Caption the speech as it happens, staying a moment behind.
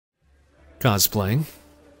Cosplaying.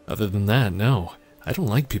 Other than that, no. I don't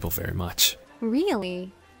like people very much.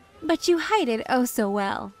 Really? But you hide it oh so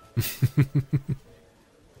well.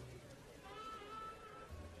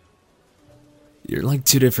 You're like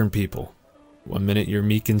two different people. One minute you're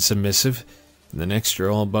meek and submissive, and the next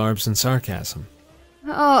you're all barbs and sarcasm.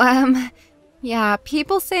 Oh, yeah,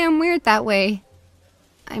 people say I'm weird that way.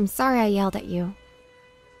 I'm sorry I yelled at you.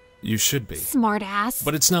 You should be. Smartass.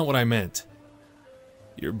 But it's not what I meant.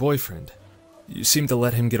 Your boyfriend. You seem to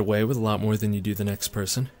let him get away with a lot more than you do the next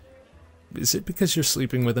person. Is it because you're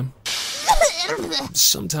sleeping with him?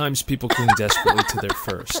 Sometimes people cling desperately to their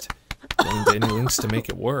first, going to any lengths to make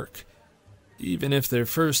it work, even if their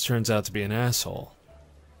first turns out to be an asshole.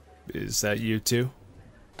 Is that you too?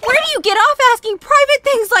 Where do you get off asking private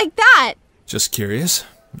things like that? Just curious.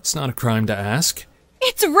 It's not a crime to ask.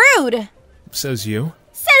 It's rude. Says you.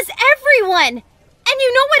 Says everyone. And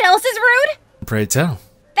you know what else is rude? Pray tell.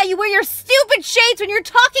 That you wear your stupid shades when you're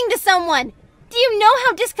talking to someone. Do you know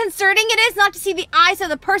how disconcerting it is not to see the eyes of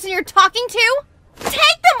the person you're talking to? Take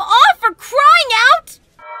them off for crying out!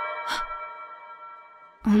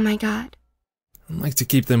 Oh my god. I'd like to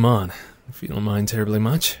keep them on, if you don't mind terribly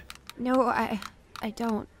much. No, I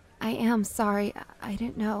don't. I am sorry. I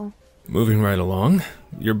didn't know. Moving right along.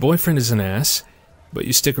 Your boyfriend is an ass, but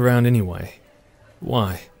you stick around anyway.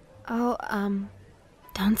 Why? Oh,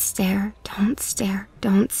 don't stare, don't stare,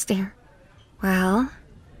 don't stare. Well,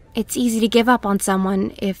 it's easy to give up on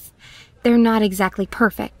someone if they're not exactly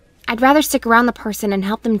perfect. I'd rather stick around the person and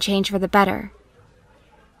help them change for the better.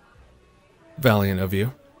 Valiant of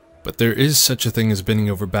you. But there is such a thing as bending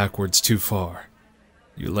over backwards too far.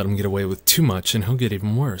 You let him get away with too much and he'll get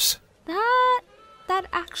even worse. That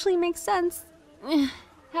actually makes sense.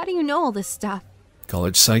 How do you know all this stuff?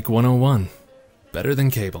 College Psych 101. Better than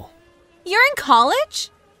cable. You're in college?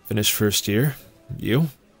 Finished first year. You?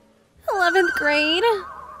 11th grade.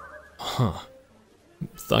 Huh.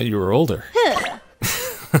 Thought you were older.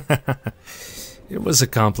 It was a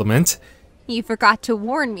compliment. You forgot to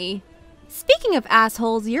warn me. Speaking of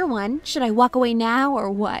assholes, you're one. Should I walk away now or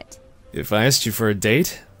what? If I asked you for a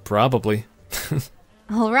date, probably.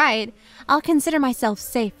 All right. I'll consider myself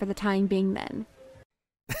safe for the time being then.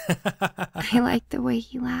 I like the way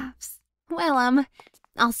he laughs. Well,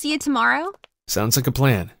 I'll see you tomorrow. Sounds like a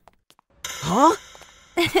plan. Huh?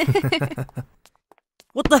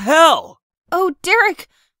 What the hell? Oh, Derek,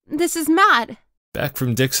 this is Matt. Back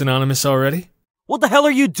from Dick's Anonymous already? What the hell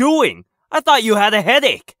are you doing? I thought you had a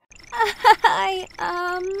headache.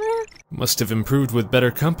 Must have improved with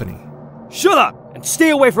better company. Shut up and stay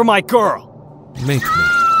away from my girl. Make me.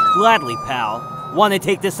 Gladly, pal. Want to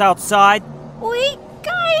take this outside? Wait,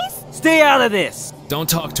 guys! Stay out of this! Don't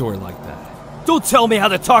talk to her like that. Don't tell me how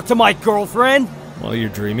to talk to my girlfriend! While you're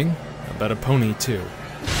dreaming about a pony, too.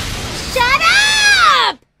 Shut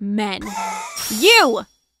up! Men. You!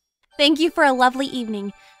 Thank you for a lovely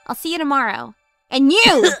evening. I'll see you tomorrow. And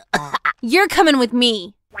you! You're coming with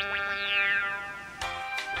me.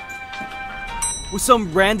 With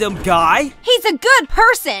some random guy? He's a good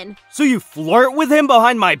person! So you flirt with him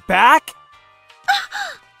behind my back?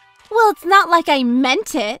 Well, it's not like I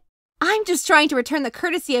meant it. I'm just trying to return the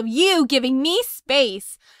courtesy of you giving me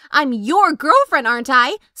space. I'm your girlfriend, aren't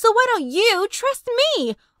I? So why don't you trust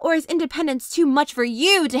me? Or is independence too much for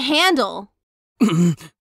you to handle?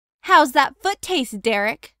 How's that foot taste,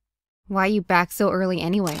 Derek? Why are you back so early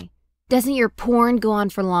anyway? Doesn't your porn go on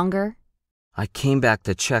for longer? I came back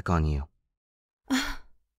to check on you.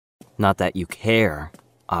 Not that you care,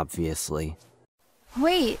 obviously.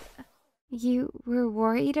 Wait, you were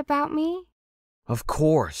worried about me? Of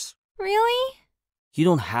course. Really? You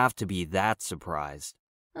don't have to be that surprised.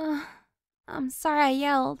 I'm sorry I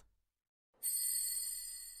yelled.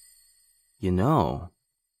 You know,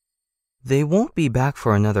 they won't be back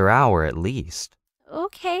for another hour at least.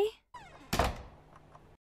 Okay.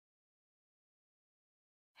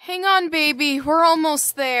 Hang on, baby. We're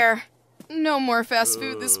almost there. No more fast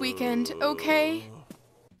food this weekend, okay?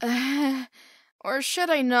 Or should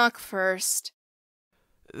I knock first?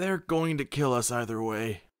 They're going to kill us either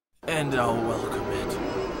way, and I'll welcome it.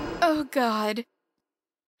 Oh, God.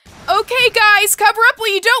 Okay, guys, cover up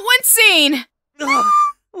while you don't want seen!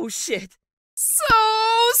 Oh, shit. So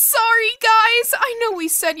sorry, guys. I know we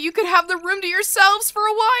said you could have the room to yourselves for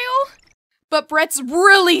a while, but Brett's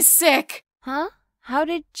really sick. Huh? How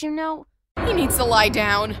did you know? He needs to lie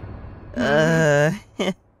down.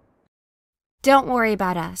 Don't worry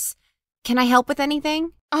about us. Can I help with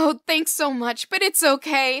anything? Oh, thanks so much, but it's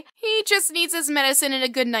okay. He just needs his medicine and a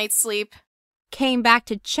good night's sleep. Came back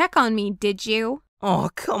to check on me, did you? Oh,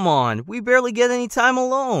 come on. We barely get any time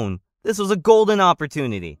alone. This was a golden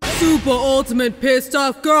opportunity. Super ultimate pissed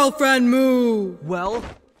off girlfriend move! Well,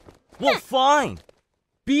 fine.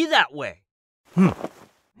 Be that way.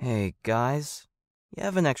 Hey, guys. You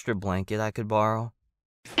have an extra blanket I could borrow?